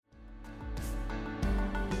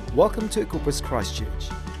Welcome to Equippers Christchurch.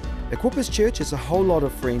 Equippers Church is a whole lot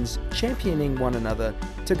of friends championing one another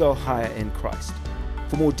to go higher in Christ.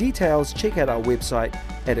 For more details, check out our website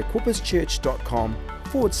at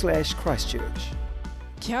equipperschurch.com/Christchurch.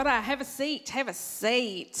 Kia ora, have a seat. Ko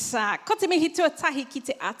te mihi tuatahi ki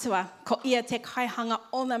te atua, ko ia te kaihanga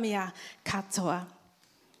o na mea katoa.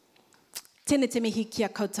 Tēnā te mihi kia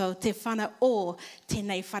koutou, te whana o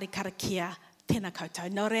tēnei wharikarakia, tēnā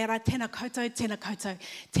koutou. Nō reira, tēnā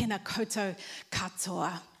koutou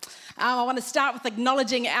katoa. I want to start with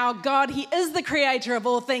acknowledging our God. He is the creator of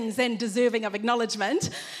all things and deserving of acknowledgement.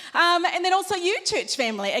 And then also you, church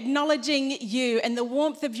family, acknowledging you and the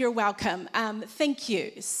warmth of your welcome. Thank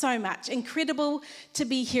you so much. Incredible to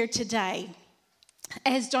be here today.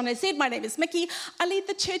 As John has said, my name is Mickey. I lead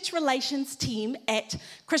the church relations team at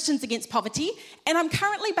Christians Against Poverty, and I'm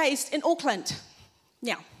currently based in Auckland.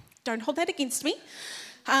 Now, don't hold that against me.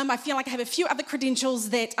 I feel like I have a few other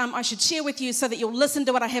credentials that I should share with you so that you'll listen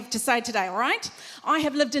to what I have to say today, all right? I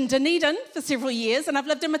have lived in Dunedin for several years, and I've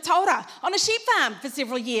lived in Mataura on a sheep farm for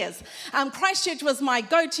several years. Christchurch was my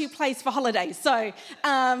go-to place for holidays. So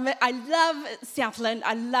I love Southland.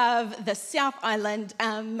 I love the South Island.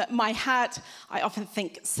 My heart, I often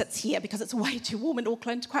think, sits here because it's way too warm in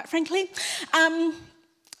Auckland, quite frankly.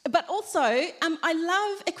 But also, I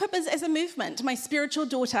love Equippers as a movement. My spiritual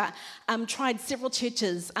daughter tried several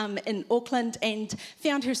churches in Auckland and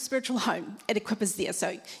found her spiritual home at Equippers there.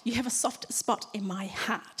 So you have a soft spot in my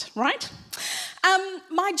heart, right?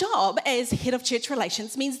 My job as head of church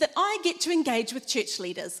relations means that I get to engage with church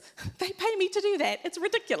leaders. They pay me to do that. It's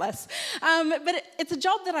ridiculous. But it's a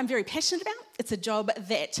job that I'm very passionate about. It's a job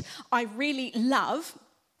that I really love.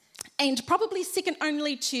 And probably second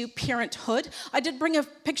only to parenthood. I did bring a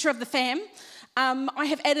picture of the fam. I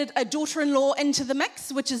have added a daughter-in-law into the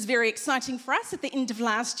mix, which is very exciting for us at the end of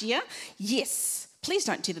last year. Yes, please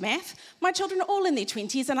don't do the math. My children are all in their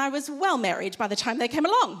 20s, and I was well married by the time they came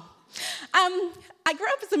along. I grew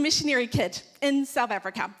up as a missionary kid in South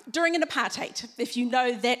Africa during an apartheid, if you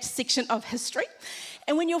know that section of history.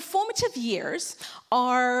 And when your formative years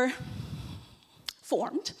are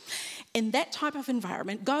formed, in that type of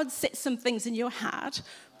environment, God sets some things in your heart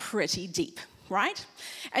pretty deep, right?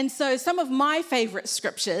 And so some of my favorite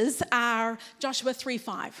scriptures are Joshua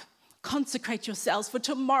 3:5. Consecrate yourselves, for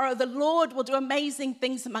tomorrow the Lord will do amazing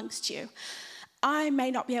things amongst you. I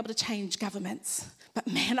may not be able to change governments, but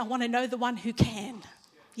man, I want to know the one who can.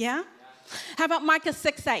 Yeah? How about Micah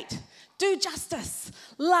 6:8? Do justice,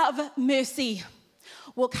 love mercy,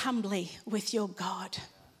 walk humbly with your God.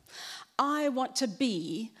 I want to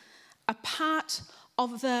be a part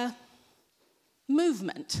of the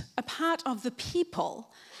movement, a part of the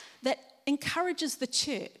people that encourages the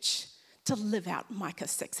church to live out Micah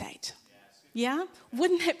 6:8. Yeah?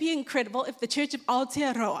 Wouldn't it be incredible if the Church of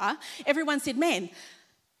Aotearoa, everyone said, man,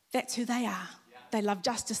 that's who they are. They love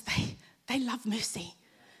justice, they love mercy,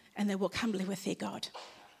 and they walk humbly with their God.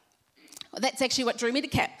 Well, that's actually what drew me to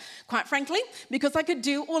CAP, quite frankly, because I could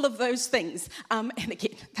do all of those things. And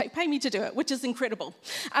again, they pay me to do it, which is incredible.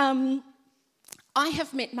 I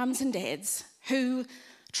have met mums and dads who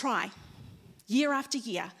try year after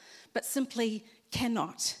year, but simply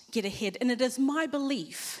cannot get ahead. And it is my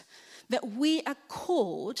belief that we are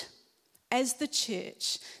called as the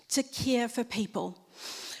church to care for people.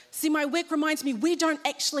 See, my work reminds me we don't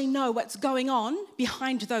actually know what's going on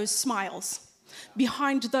behind those smiles,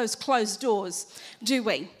 behind those closed doors, do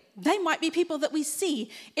we? They might be people that we see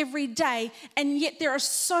every day, and yet there are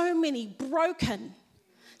so many broken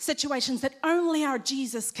situations that only our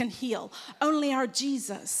Jesus can heal, only our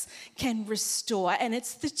Jesus can restore. And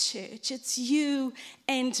it's the church, it's you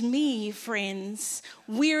and me, friends.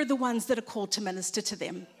 We're the ones that are called to minister to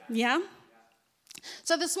them, yeah?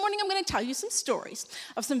 So this morning I'm going to tell you some stories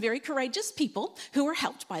of some very courageous people who were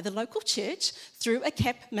helped by the local church through a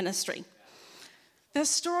CAP ministry. They're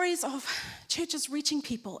stories of churches reaching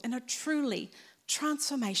people in a truly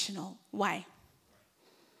transformational way.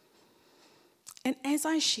 And as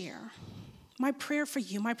I share, my prayer for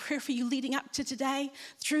you leading up to today,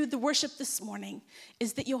 through the worship this morning,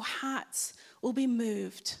 is that your hearts will be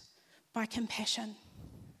moved by compassion.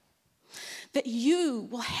 That you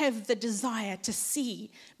will have the desire to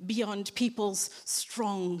see beyond people's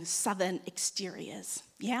strong southern exteriors,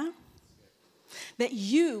 yeah? That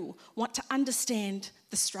you want to understand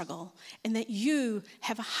the struggle and that you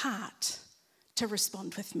have a heart to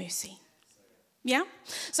respond with mercy. Yeah?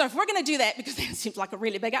 So if we're going to do that, because that seems like a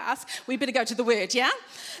really big ask, we better go to the Word, yeah?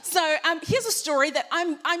 So here's a story that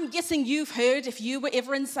I'm guessing you've heard. If you were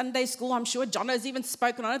ever in Sunday school, I'm sure John has even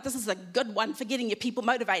spoken on it. This is a good one for getting your people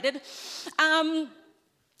motivated.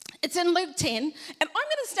 It's in Luke 10, and I'm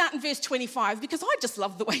going to start in verse 25 because I just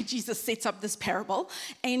love the way Jesus sets up this parable,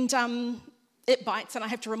 and it bites, and I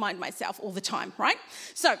have to remind myself all the time, right?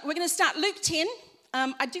 So we're going to start Luke 10.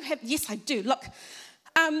 I do. Look,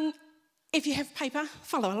 if you have paper,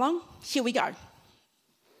 follow along. Here we go.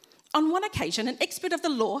 On one occasion, an expert of the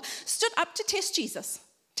law stood up to test Jesus.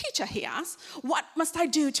 Teacher, he asked, what must I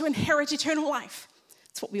do to inherit eternal life?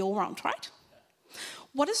 It's what we all want, right?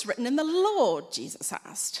 What is written in the law? Jesus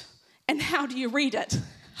asked. And how do you read it?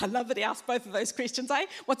 I love that he asked both of those questions, eh?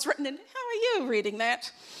 What's written in? How are you reading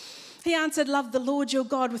that? He answered, love the Lord your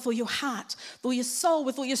God with all your heart, with all your soul,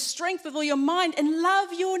 with all your strength, with all your mind, and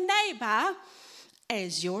love your neighbor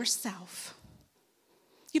as yourself.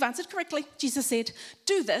 You've answered correctly, Jesus said.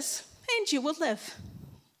 Do this and you will live.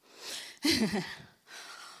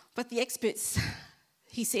 But the experts,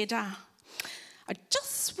 he said, I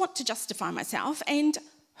just want to justify myself, and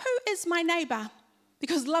who is my neighbor?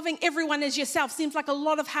 Because loving everyone as yourself seems like a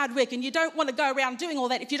lot of hard work, and you don't want to go around doing all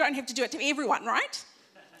that if you don't have to do it to everyone, right?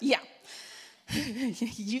 Yeah.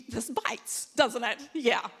 This bites, doesn't it?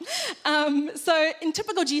 Yeah. So in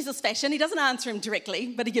typical Jesus fashion, he doesn't answer him directly,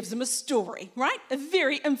 but he gives him a story, right? A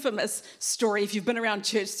very infamous story if you've been around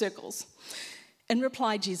church circles. In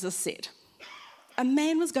reply, Jesus said, a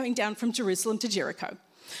man was going down from Jerusalem to Jericho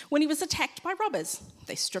when he was attacked by robbers.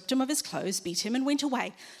 They stripped him of his clothes, beat him, and went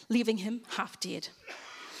away, leaving him half dead.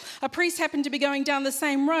 A priest happened to be going down the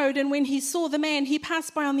same road, and when he saw the man, he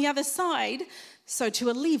passed by on the other side. So too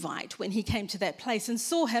a Levite, when he came to that place and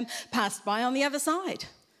saw him, passed by on the other side.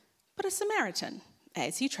 But a Samaritan,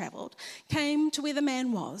 as he travelled, came to where the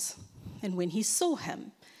man was, and when he saw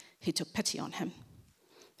him, he took pity on him.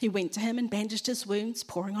 He went to him and bandaged his wounds,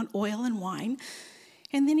 pouring on oil and wine,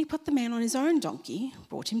 and then he put the man on his own donkey,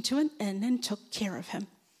 brought him to an inn, and took care of him.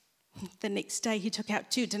 The next day he took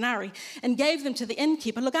out 2 denarii and gave them to the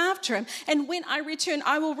innkeeper. Look after him, and when I return,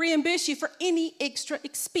 I will reimburse you for any extra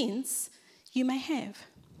expense you may have.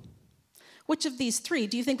 Which of these 3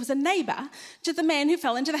 do you think was a neighbor to the man who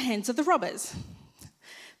fell into the hands of the robbers?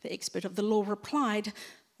 The expert of the law replied,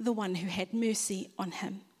 the one who had mercy on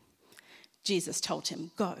him. Jesus told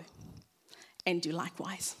him, go and do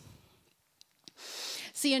likewise.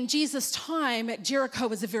 See, in Jesus' time, Jericho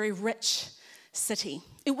was a very rich city.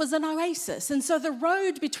 It was an oasis, and so the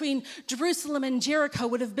road between Jerusalem and Jericho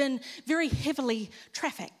would have been very heavily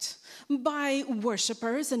trafficked by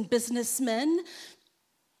worshippers and businessmen.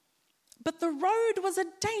 But the road was a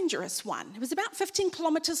dangerous one. It was about 15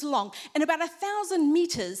 kilometers long and about 1,000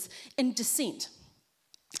 meters in descent.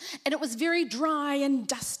 And it was very dry and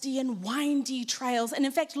dusty and windy trails. And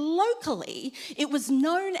in fact, locally, it was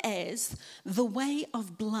known as the Way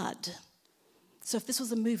of Blood. So if this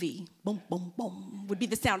was a movie, boom, boom, boom, would be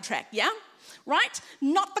the soundtrack, yeah? Right?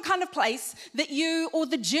 Not the kind of place that or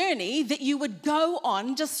the journey that you would go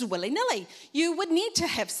on just willy-nilly. You would need to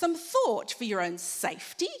have some thought for your own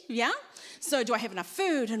safety, yeah? So do I have enough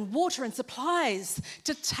food and water and supplies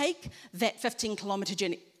to take that 15-kilometer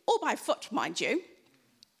journey? All by foot, mind you.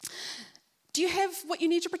 Do you have what you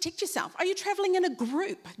need to protect yourself? Are you traveling in a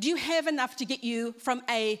group? Do you have enough to get you from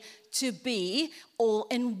A to B all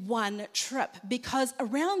in one trip? Because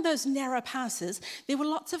around those narrow passes, there were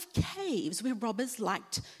lots of caves where robbers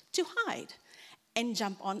liked to hide and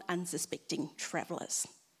jump on unsuspecting travelers.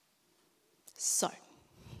 So,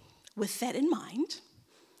 with that in mind,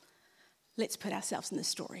 let's put ourselves in the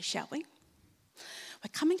story, shall we?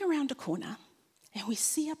 We're coming around a corner and we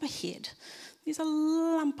see up ahead there's a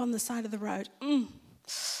lump on the side of the road.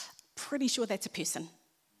 Pretty sure that's a person.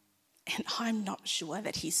 And I'm not sure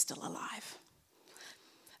that he's still alive.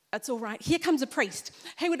 It's all right. Here comes a priest.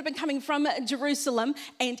 He would have been coming from Jerusalem,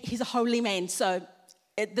 and he's a holy man, so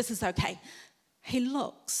this is okay. He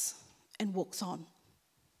looks and walks on.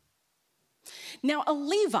 Now, a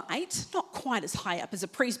Levite, not quite as high up as a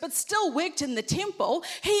priest, but still worked in the temple,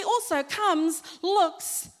 he also comes,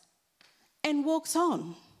 looks, and walks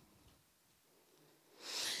on.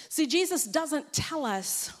 See, Jesus doesn't tell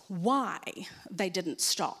us why they didn't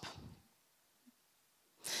stop.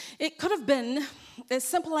 It could have been as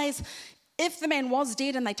simple as if the man was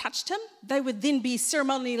dead and they touched him, they would then be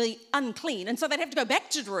ceremonially unclean. And so they'd have to go back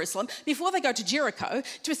to Jerusalem before they go to Jericho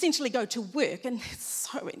to essentially go to work. And it's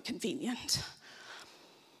so inconvenient.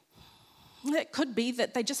 It could be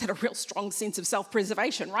that they just had a real strong sense of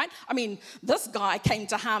self-preservation, right? I mean, this guy came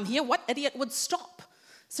to harm here. What idiot would stop?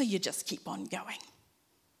 So you just keep on going.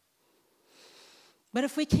 But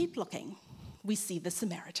if we keep looking, we see the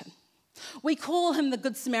Samaritan. We call him the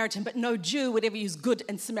Good Samaritan, but no Jew would ever use good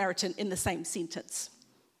and Samaritan in the same sentence.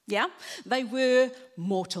 Yeah? They were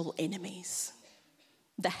mortal enemies.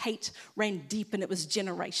 The hate ran deep and it was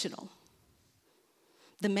generational.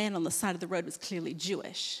 The man on the side of the road was clearly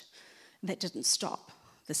Jewish. That didn't stop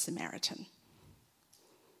the Samaritan.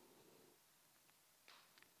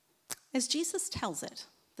 As Jesus tells it,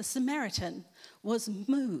 the Samaritan was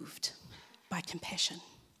moved by compassion.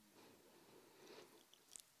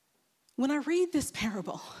 When I read this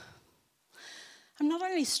parable, I'm not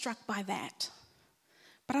only struck by that,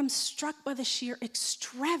 but I'm struck by the sheer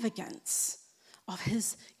extravagance of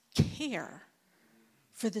his care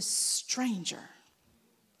for this stranger.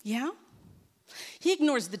 Yeah? He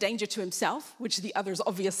ignores the danger to himself, which the others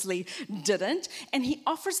obviously didn't, and he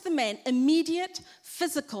offers the man immediate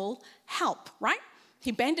physical help, right?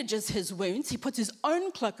 He bandages his wounds, he puts his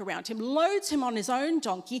own cloak around him, loads him on his own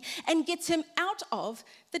donkey, and gets him out of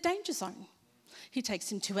the danger zone. He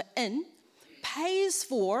takes him to an inn, pays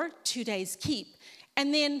for 2 days' keep,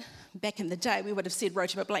 and then, back in the day, we would have said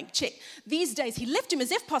wrote him a blank check. These days, he left him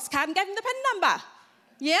his EFTPOS card and gave him the PIN number.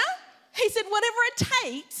 Yeah? He said, whatever it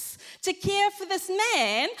takes to care for this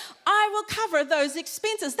man, I will cover those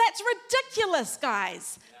expenses. That's ridiculous,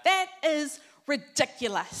 guys. That is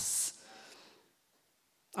ridiculous.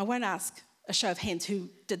 I won't ask a show of hands who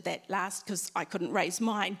did that last because I couldn't raise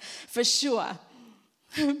mine for sure.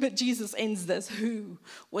 But Jesus ends this. Who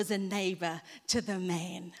was a neighbor to the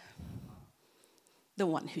man? The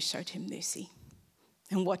one who showed him mercy.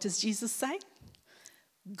 And what does Jesus say?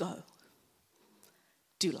 Go.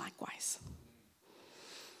 Do likewise.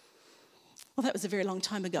 Well, that was a very long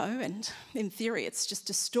time ago, and in theory, it's just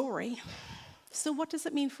a story. So what does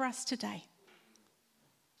it mean for us today?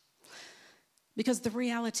 Because the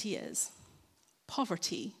reality is,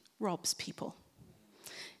 poverty robs people.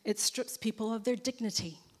 It strips people of their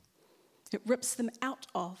dignity. It rips them out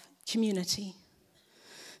of community.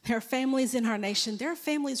 There are families in our nation, there are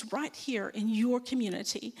families right here in your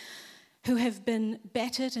community who have been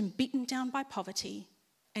battered and beaten down by poverty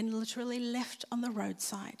and literally left on the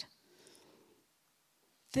roadside.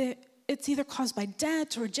 It's either caused by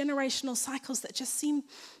debt or generational cycles that just seem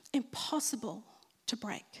impossible to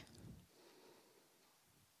break.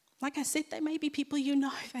 Like I said, they may be people you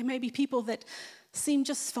know. They may be people that seem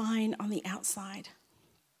just fine on the outside.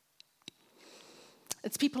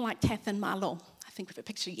 It's people like Kath and Marlo. I think of a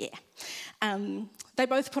picture, yeah. They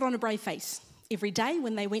both put on a brave face every day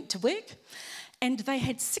when they went to work, and they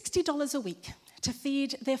had $60 a week to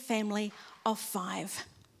feed their family of 5.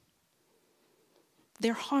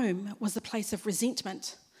 Their home was a place of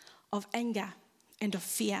resentment, of anger, and of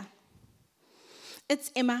fear.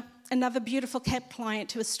 It's Emma, another beautiful CAP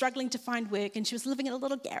client who was struggling to find work, and she was living in a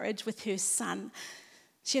little garage with her son.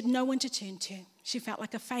 She had no one to turn to. She felt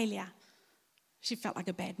like a failure. She felt like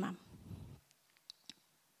a bad mum.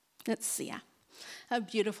 It's Sia, a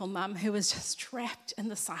beautiful mum who was just trapped in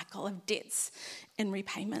the cycle of debts and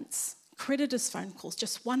repayments, creditors' phone calls,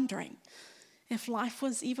 just wondering if life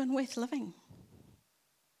was even worth living.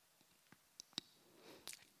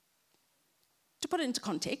 To put it into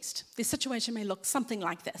context, their situation may look something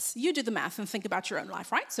like this. You do the math and think about your own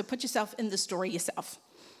life, right? So put yourself in the story yourself.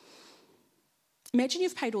 Imagine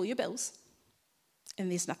you've paid all your bills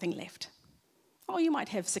and there's nothing left. Or you might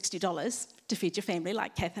have $60 to feed your family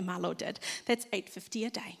like Kath and Marlo did. That's $8.50 a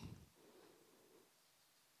day.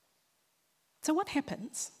 So what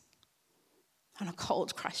happens on a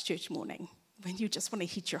cold Christchurch morning when you just want to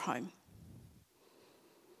heat your home?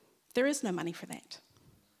 There is no money for that.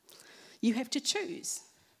 You have to choose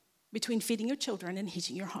between feeding your children and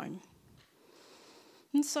heating your home.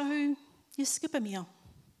 And so you skip a meal.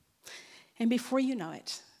 And before you know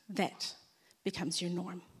it, that becomes your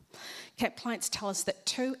norm. CAP clients tell us that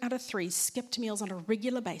 2 out of 3 skipped meals on a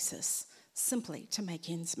regular basis simply to make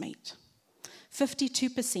ends meet.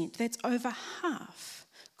 52%, that's over half,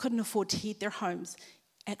 couldn't afford to heat their homes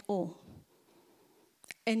at all.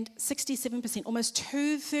 And 67%, almost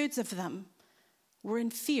 2/3 of them, were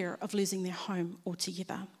in fear of losing their home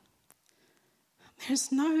altogether.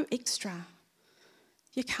 There's no extra.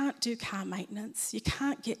 You can't do car maintenance. You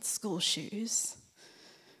can't get school shoes.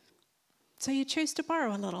 So you choose to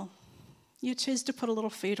borrow a little. You choose to put a little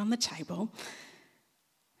food on the table,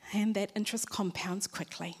 and that interest compounds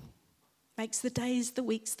quickly. Makes the days, the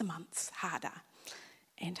weeks, the months harder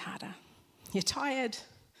and harder. You're tired,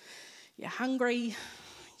 you're hungry,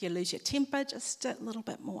 you lose your temper just a little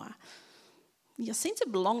bit more. Your sense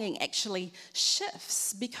of belonging actually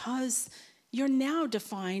shifts because you're now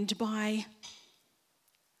defined by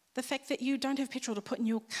the fact that you don't have petrol to put in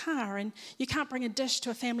your car and you can't bring a dish to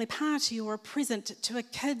a family party or a present to a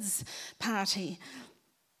kid's party.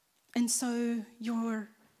 And so you're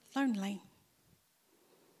lonely.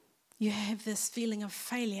 You have this feeling of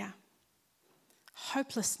failure,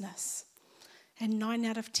 hopelessness, and 9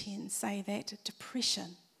 out of 10 say that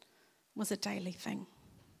depression was a daily thing.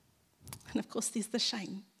 And of course, there's the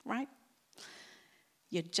shame, right?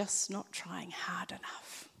 You're just not trying hard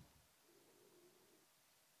enough.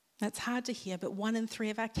 That's hard to hear, but 1 in 3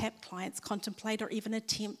 of our CAP clients contemplate or even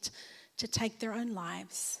attempt to take their own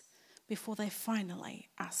lives before they finally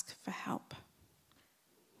ask for help.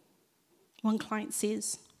 One client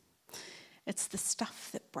says, it's the stuff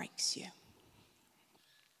that breaks you.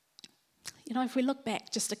 You know, if we look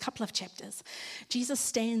back just a couple of chapters, Jesus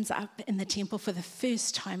stands up in the temple for the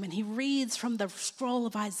first time and he reads from the scroll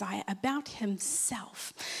of Isaiah about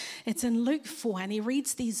himself. It's in Luke 4 and he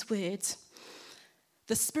reads these words,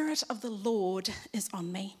 "The Spirit of the Lord is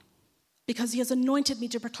on me because he has anointed me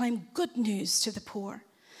to proclaim good news to the poor.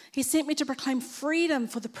 He sent me to proclaim freedom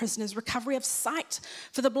for the prisoners, recovery of sight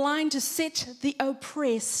for the blind, to set the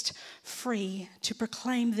oppressed free, to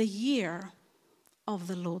proclaim the year of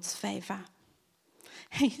the Lord's favor."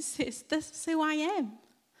 He says, this is who I am.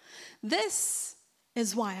 This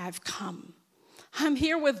is why I've come. I'm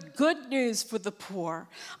here with good news for the poor.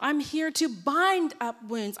 I'm here to bind up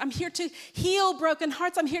wounds. I'm here to heal broken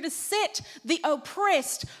hearts. I'm here to set the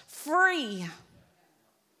oppressed free.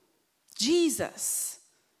 Jesus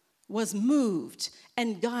was moved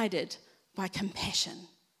and guided by compassion,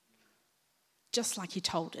 just like he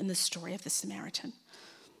told in the story of the Samaritan.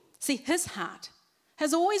 See, his heart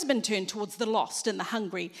has always been turned towards the lost and the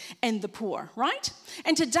hungry and the poor, right?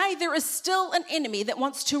 And today there is still an enemy that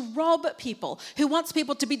wants to rob people, who wants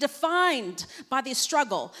people to be defined by their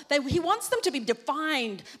struggle. He wants them to be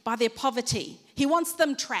defined by their poverty. He wants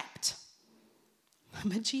them trapped.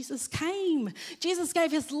 But Jesus came. Jesus gave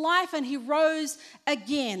his life and he rose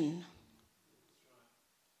again.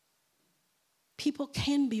 People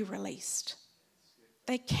can be released.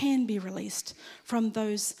 They can be released from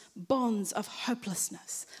those bonds of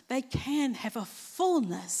hopelessness. They can have a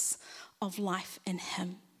fullness of life in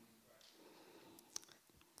him.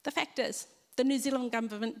 The fact is, the New Zealand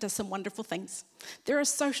government does some wonderful things. There are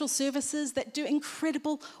social services that do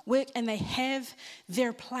incredible work and they have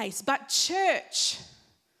their place. But church,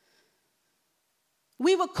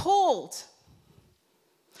 we were called.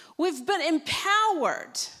 We've been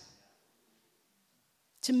empowered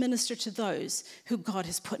to minister to those who God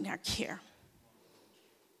has put in our care.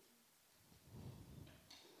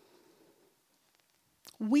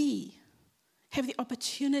 We have the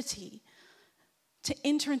opportunity to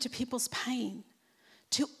enter into people's pain,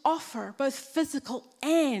 to offer both physical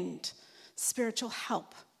and spiritual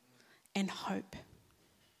help and hope.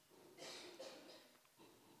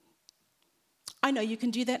 I know you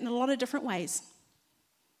can do that in a lot of different ways,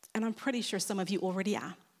 and I'm pretty sure some of you already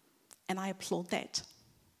are, and I applaud that.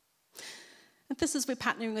 And this is where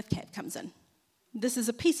partnering with CAP comes in. This is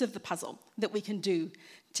a piece of the puzzle that we can do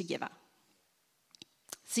together.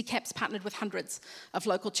 See, CAP's partnered with hundreds of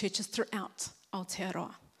local churches throughout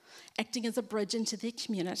Aotearoa, acting as a bridge into their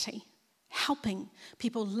community, helping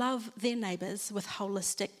people love their neighbours with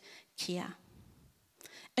holistic care,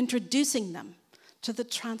 introducing them to the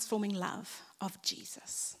transforming love of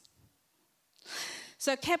Jesus.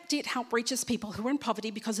 So CAP Debt Help reaches people who are in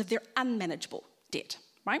poverty because of their unmanageable debt,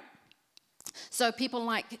 right? So people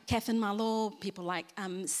like Kath and Malo, people like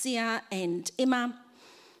Sia and Emma,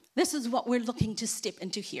 this is what we're looking to step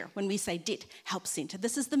into here when we say Debt Help Centre.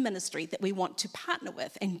 This is the ministry that we want to partner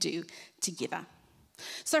with and do together.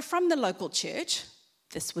 So from the local church,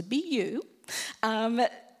 this would be you,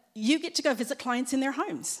 you get to go visit clients in their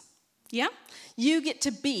homes, yeah? You get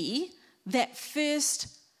to be that first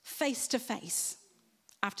face-to-face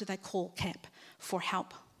after they call CAP for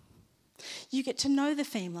help. You get to know the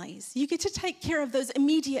families. You get to take care of those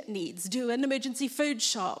immediate needs, do an emergency food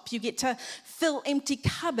shop. You get to fill empty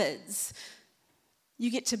cupboards.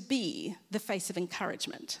 You get to be the face of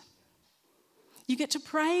encouragement. You get to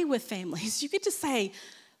pray with families. You get to say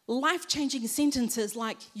life-changing sentences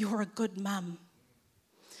like, "You're a good mum.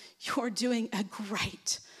 You're doing a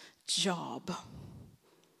great job."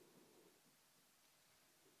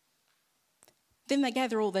 Then they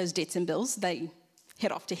gather all those debts and bills. They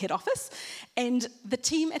head off to head office, and the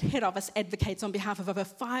team at head office advocates on behalf of over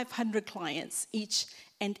 500 clients each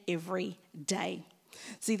and every day.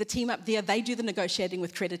 See, the team up there, they do the negotiating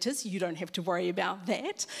with creditors. You don't have to worry about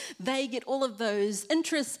that. They get all of those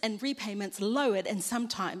interests and repayments lowered and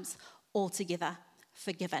sometimes altogether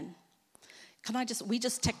forgiven. We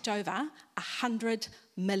just ticked over $100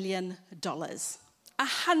 million.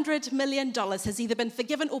 $100 million has either been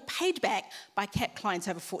forgiven or paid back by CAP clients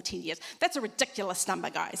over 14 years. That's a ridiculous number,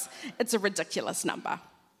 guys. It's a ridiculous number.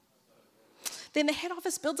 Then the head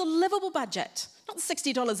office builds a livable budget, not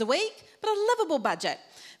 $60 a week, but a livable budget.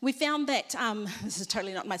 We found that, this is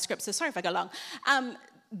totally not my script, so sorry if I go long,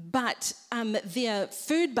 but their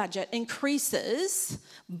food budget increases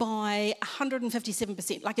by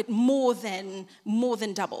 157%, like it more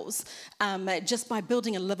than doubles, just by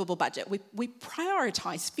building a livable budget. We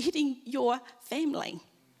prioritize feeding your family.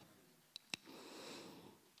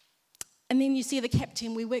 And then you see the CAP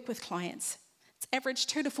team, we work with clients. It's average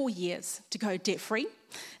 2 to 4 years to go debt-free.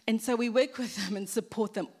 And so we work with them and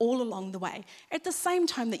support them all along the way, at the same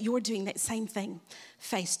time that you're doing that same thing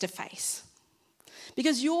face to face.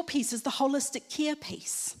 Because your piece is the holistic care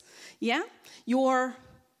piece, yeah? You're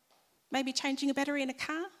maybe changing a battery in a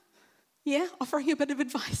car, yeah? Offering a bit of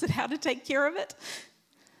advice on how to take care of it.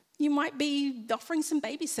 You might be offering some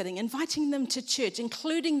babysitting, inviting them to church,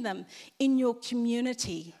 including them in your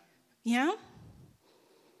community, yeah?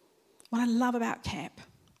 What I love about CAP,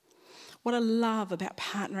 what I love about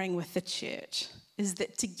partnering with the church is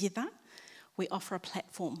that together we offer a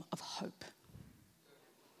platform of hope.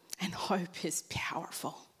 And hope is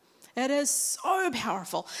powerful. It is so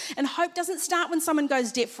powerful. And hope doesn't start when someone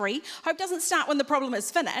goes debt-free. Hope doesn't start when the problem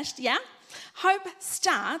is finished, yeah? Hope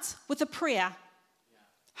starts with a prayer.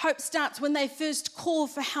 Hope starts when they first call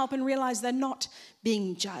for help and realize they're not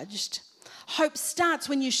being judged. Hope starts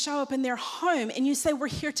when you show up in their home and you say, we're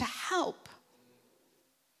here to help.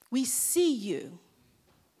 We see you.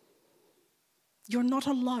 You're not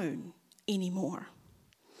alone anymore.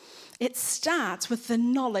 It starts with the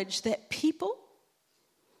knowledge that people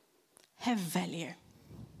have value.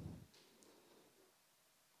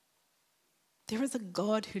 There is a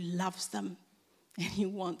God who loves them and he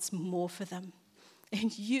wants more for them.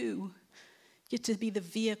 And you get to be the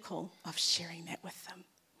vehicle of sharing that with them.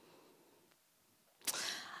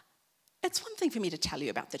 It's one thing for me to tell you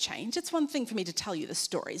about the change. It's one thing for me to tell you the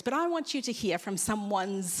stories. But I want you to hear from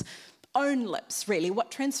someone's own lips, really,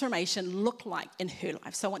 what transformation looked like in her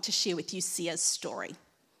life. So I want to share with you Sia's story.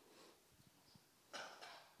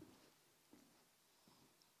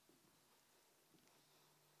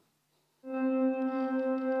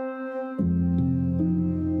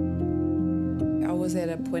 I was at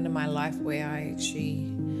a point in my life where I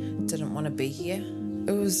actually didn't want to be here.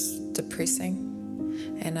 It was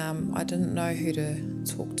depressing, and I didn't know who to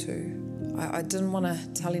talk to. I didn't want to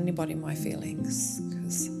tell anybody my feelings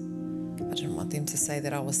because I didn't want them to say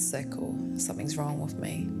that I was sick or something's wrong with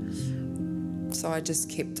me. So I just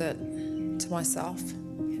kept it to myself.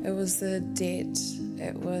 It was the debt,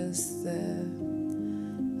 it was the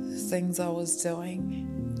things I was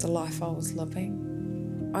doing, the life I was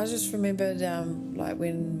living. I just remembered like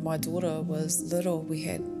when my daughter was little, we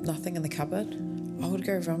had nothing in the cupboard. I would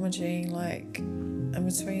go rummaging like in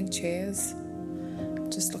between chairs,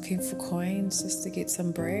 just looking for coins just to get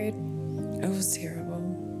some bread. It was terrible.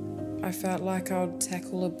 I felt like I would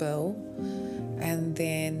tackle a bill and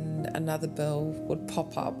then another bill would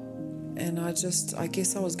pop up, and I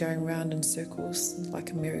guess I was going round in circles like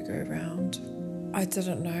a merry-go-round. I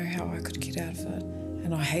didn't know how I could get out of it,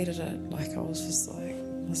 and I hated it. Like I was just like,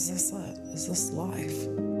 is this it? Is this life?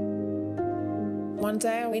 One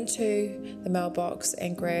day I went to the mailbox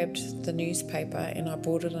and grabbed the newspaper and I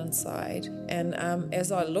brought it inside. And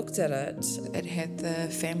as I looked at it, it had the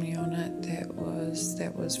family on it that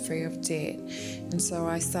was free of debt. And so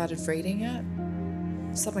I started reading it.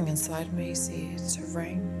 Something inside me said to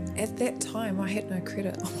ring. At that time, I had no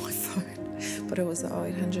credit on my phone, but it was the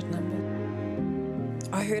 0800 number.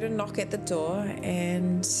 I heard a knock at the door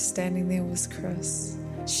and standing there was Chris.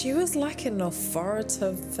 She was like an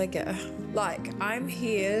authoritative figure. Like, I'm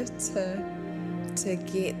here to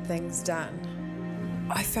get things done.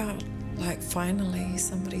 I felt like finally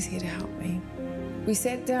somebody's here to help me. We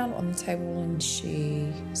sat down on the table and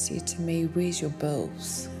she said to me, "Where's your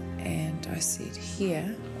bills?" And I said,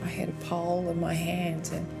 "Here." I had a pile in my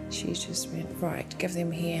hand and she just went, "Right, give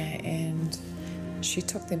them here." And she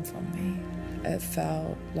took them from me. It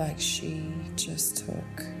felt like she just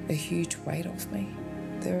took a huge weight off me.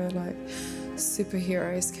 They were like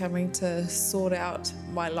superheroes coming to sort out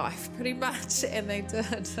my life pretty much, and they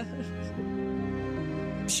did.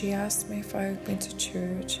 She asked me if I went to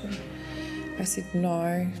church and I said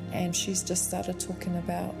no, and she's just started talking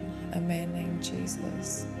about a man named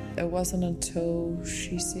Jesus. It wasn't until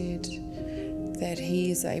she said that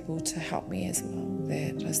he is able to help me as well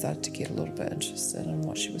that I started to get a little bit interested in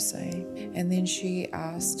what she was saying. And then she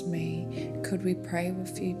asked me, "Could we pray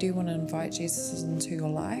with you? Do you want to invite Jesus into your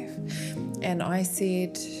life?" And I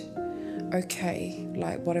said, okay,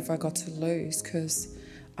 like what have I got to lose? Because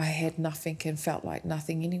I had nothing and felt like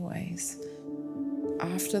nothing anyways.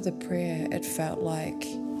 After the prayer, it felt like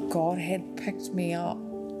God had picked me up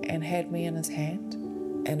and had me in his hand.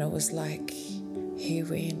 And it was like he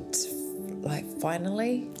went, like,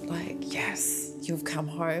 finally, like, yes, you've come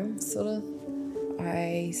home, sort of.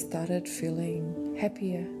 I started feeling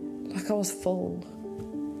happier, like I was full,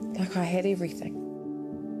 like I had everything.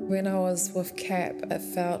 When I was with CAP, it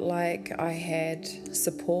felt like I had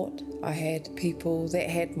support. I had people that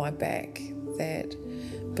had my back, that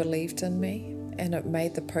believed in me, and it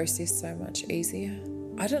made the process so much easier.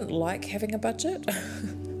 I didn't like having a budget,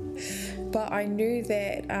 but I knew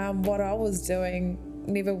that what I was doing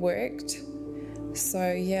never worked.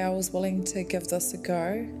 So yeah, I was willing to give this a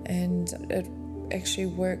go, and it actually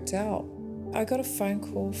worked out. I got a phone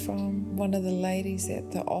call from one of the ladies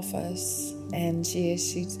at the office, and yeah,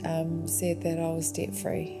 she said that I was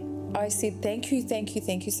debt-free. I said, thank you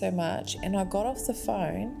so much. And I got off the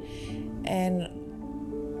phone and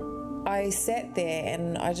I sat there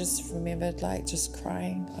and I just remembered like just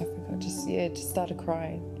crying. I think I just started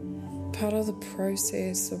crying. Part of the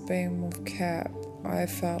process of being with CAP, I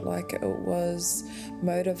felt like it was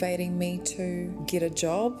motivating me to get a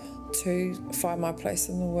job, to find my place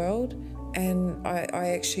in the world. And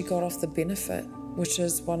I actually got off the benefit, which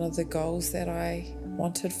is one of the goals that I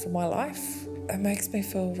wanted for my life. It makes me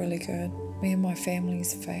feel really good. Me and my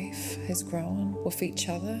family's faith has grown with each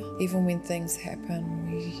other. Even when things happen,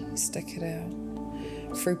 we stick it out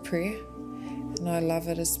through prayer. And I love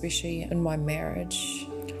it, especially in my marriage.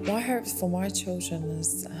 My hope for my children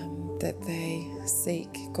is that they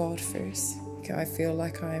seek God first. I feel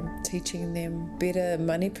like I'm teaching them better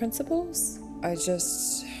money principles. I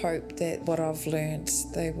just hope that what I've learned,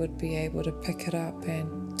 they would be able to pick it up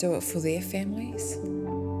and do it for their families.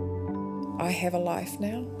 I have a life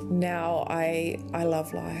now. Now I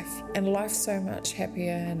love life. And life's so much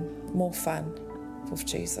happier and more fun with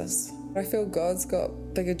Jesus. I feel God's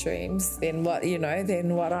got bigger dreams than what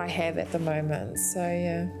I have at the moment. So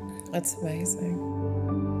yeah, it's amazing.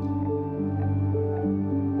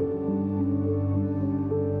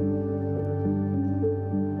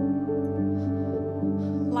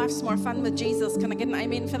 Life's more fun with Jesus. Can I get an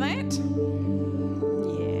amen for that?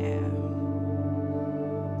 Yeah.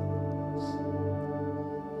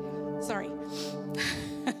 Sorry.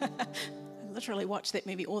 I literally watch that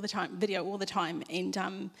video all the time,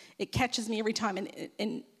 and it catches me every time,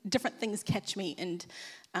 and different things catch me, and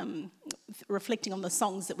reflecting on the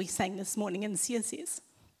songs that we sang this morning in CSS.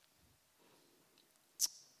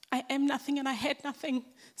 I am nothing and I had nothing,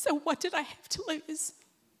 so what did I have to lose?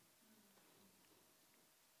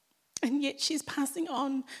 And yet she's passing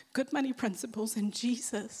on good money principles and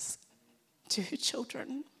Jesus to her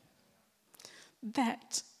children.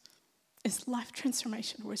 That is life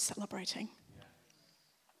transformation we're celebrating.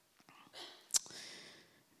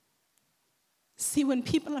 See, when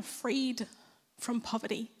people are freed from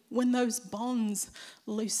poverty, when those bonds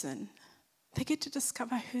loosen, they get to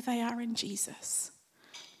discover who they are in Jesus.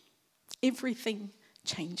 Everything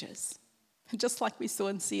changes. And just like we saw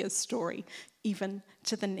in Sia's story, even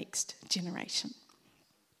to the next generation.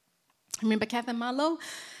 Remember Kath and Marlo?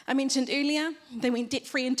 I mentioned earlier, they went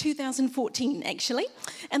debt-free in 2014, actually,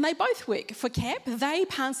 and they both work for CAP. They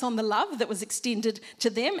pass on the love that was extended to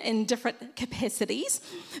them in different capacities.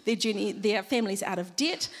 Their journey, their families out of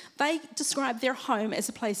debt. They describe their home as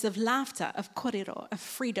a place of laughter, of kōrero, of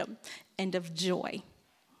freedom, and of joy.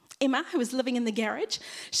 Emma, who was living in the garage,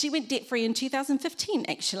 she went debt-free in 2015,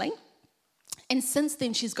 actually. And since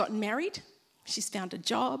then, she's gotten married, she's found a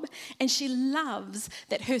job, and she loves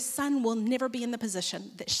that her son will never be in the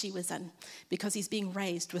position that she was in because he's being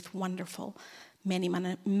raised with wonderful money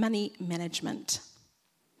management.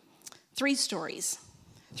 3 stories,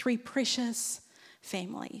 3 precious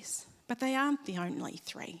families, but they aren't the only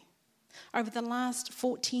 3. Over the last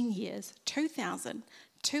 14 years,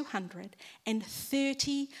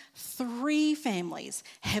 2,233 families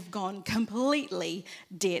have gone completely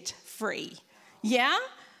debt-free. Yeah?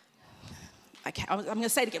 Okay, I'm going to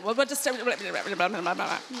say it again. We'll just say...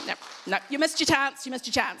 No, you missed your chance.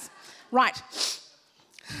 Right.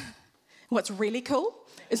 What's really cool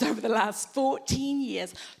is over the last 14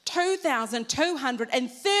 years,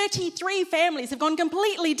 2,233 families have gone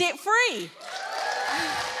completely debt-free.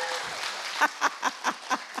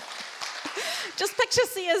 Just picture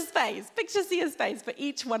Sia's face for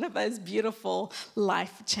each one of those beautiful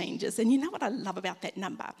life changes. And you know what I love about that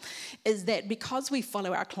number is that because we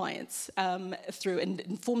follow our clients through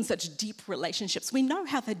and form such deep relationships, we know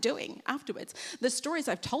how they're doing afterwards. The stories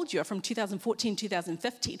I've told you are from 2014,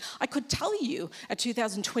 2015. I could tell you a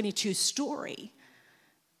 2022 story,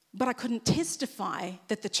 but I couldn't testify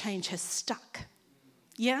that the change has stuck.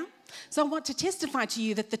 Yeah? So I want to testify to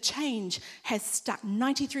you that the change has stuck.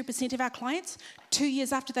 93% of our clients, 2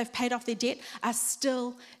 years after they've paid off their debt, are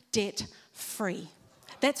still debt-free.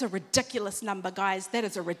 That's a ridiculous number, guys. That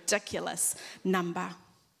is a ridiculous number.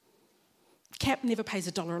 CAP never pays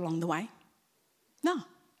 $1 along the way. No,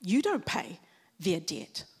 you don't pay their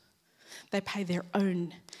debt. They pay their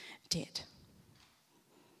own debt.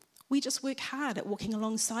 We just work hard at walking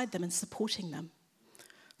alongside them and supporting them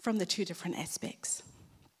from the two different aspects.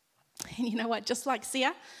 And you know what? Just like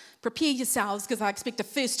Sia, prepare yourselves because I expect a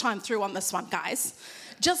first time through on this one, guys.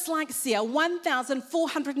 Just like Sia,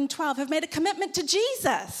 1,412 have made a commitment to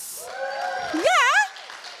Jesus. Yeah.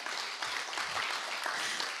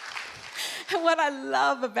 And what I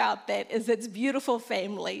love about that is it's beautiful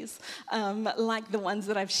families like the ones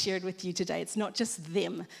that I've shared with you today. It's not just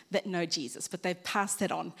them that know Jesus, but they've passed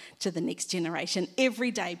that on to the next generation.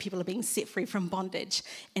 Every day, people are being set free from bondage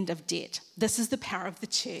and of debt. This is the power of the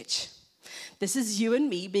church. This is you and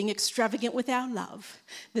me being extravagant with our love.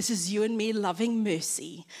 This is you and me loving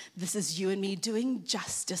mercy. This is you and me doing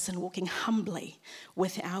justice and walking humbly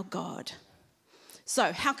with our God.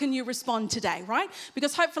 So how can you respond today, right?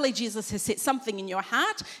 Because hopefully Jesus has set something in your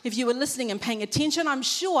heart. If you were listening and paying attention, I'm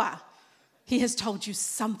sure he has told you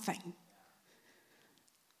something.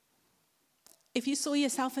 If you saw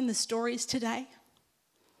yourself in the stories today,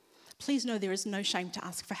 please know there is no shame to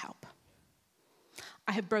ask for help.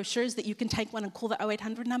 I have brochures that you can take one and call the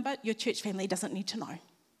 0800 number. Your church family doesn't need to know.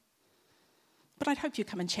 But I'd hope you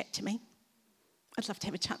come and chat to me. I'd love to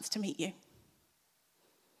have a chance to meet you.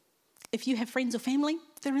 If you have friends or family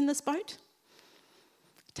that are in this boat,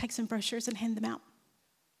 take some brochures and hand them out.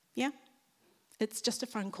 Yeah? It's just a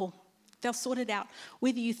phone call. They'll sort it out.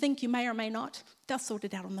 Whether you think you may or may not, they'll sort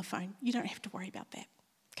it out on the phone. You don't have to worry about that.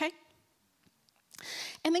 Okay?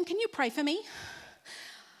 And then can you pray for me?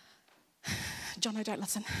 Jono, don't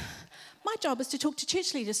listen. My job is to talk to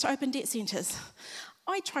church leaders to open debt centres.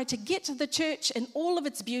 I try to get to the church in all of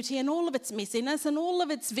its beauty and all of its messiness and all of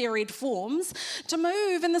its varied forms to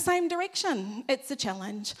move in the same direction. It's a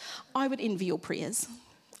challenge. I would envy your prayers.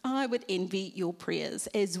 I would envy your prayers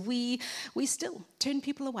as we still turn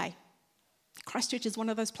people away. Christchurch is one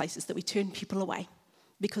of those places that we turn people away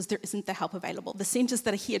because there isn't the help available. The centres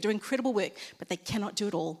that are here do incredible work, but they cannot do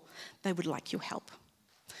it all. They would like your help.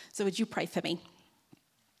 So would you pray for me?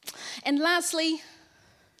 And lastly,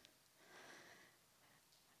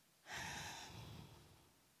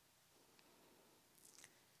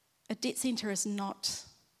 a debt centre is not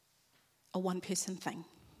a one-person thing.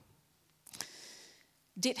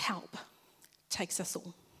 Debt help takes us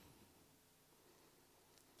all.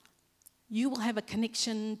 You will have a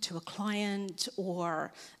connection to a client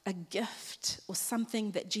or a gift or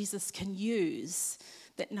something that Jesus can use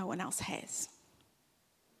that no one else has.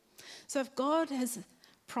 So if God has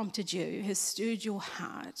prompted you, has stirred your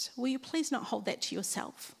heart, will you please not hold that to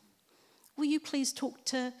yourself? Will you please talk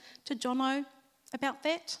to Jono about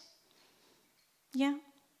that? Yeah?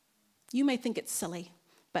 You may think it's silly,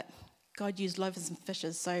 but God used loaves and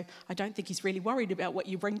fishes, so I don't think he's really worried about what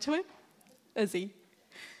you bring to him, is he?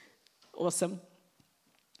 Awesome.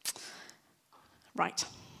 Right.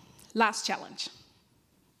 Last challenge.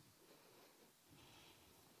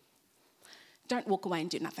 Don't walk away and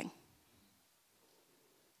do nothing.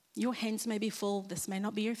 Your hands may be full. This may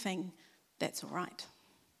not be your thing. That's all right.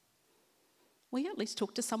 Will you at least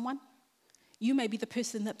talk to someone? You may be the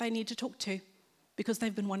person that they need to talk to because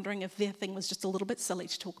they've been wondering if their thing was just a little bit silly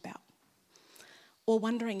to talk about, or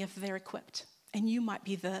wondering if they're equipped. And you might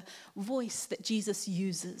be the voice that Jesus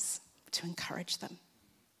uses to encourage them.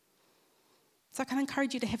 So I can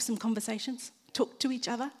encourage you to have some conversations, talk to each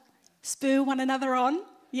other, spur one another on,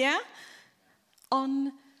 yeah?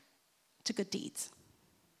 On to good deeds.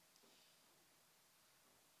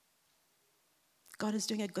 God is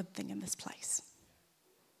doing a good thing in this place.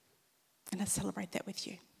 And I celebrate that with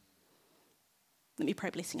you. Let me pray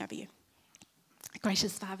a blessing over you.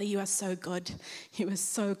 Gracious Father, you are so good. You are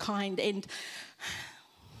so kind, and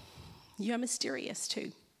you are mysterious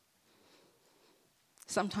too.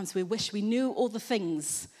 Sometimes we wish we knew all the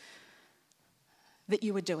things that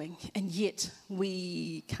you were doing, and yet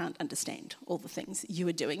we can't understand all the things you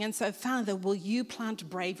are doing. And so, Father, will you plant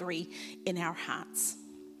bravery in our hearts?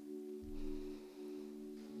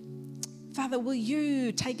 Father, will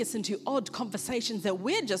you take us into odd conversations that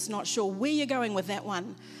we're just not sure where you're going with that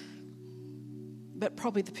one, but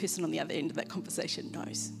probably the person on the other end of that conversation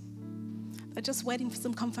knows. They're just waiting for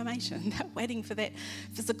some confirmation. They're waiting for that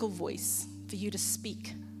physical voice, for you to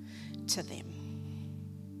speak to them.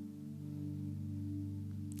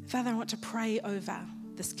 Father, I want to pray over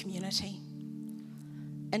this community,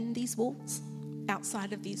 in these walls,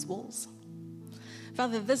 outside of these walls.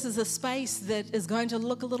 Father, this is a space that is going to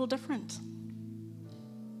look a little different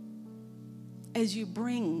as you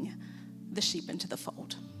bring the sheep into the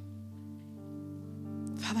fold.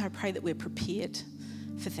 Father, I pray that we're prepared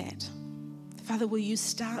for that. Father, will you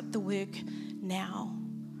start the work now?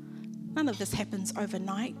 None of this happens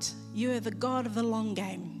overnight. You are the God of the long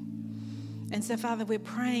game. And so, Father, we're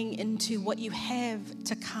praying into what you have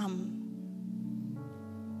to come.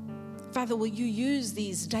 Father, will you use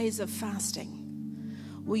these days of fasting?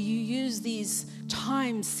 Will you use these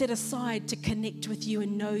times set aside to connect with you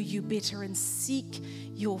and know you better and seek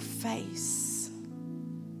your face?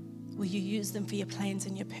 Will you use them for your plans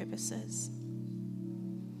and your purposes?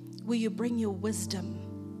 Will you bring your wisdom,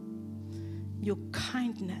 your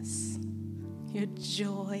kindness, your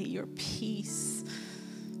joy, your peace,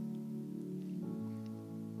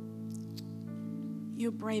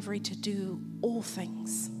 your bravery to do all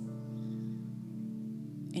things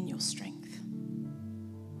in your strength?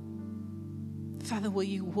 Father, will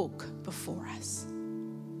you walk before us?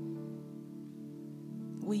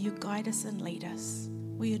 Will you guide us and lead us?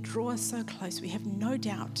 Will you draw us so close we have no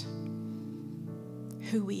doubt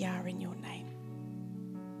who we are in your name?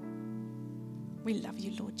 We love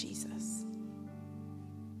you, Lord Jesus.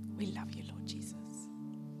 We love you, Lord Jesus.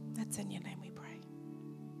 That's in your name we pray.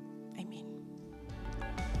 Amen.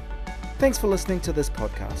 Thanks for listening to this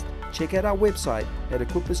podcast. Check out our website at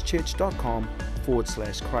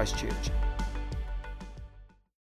equipperschurch.com/Christchurch.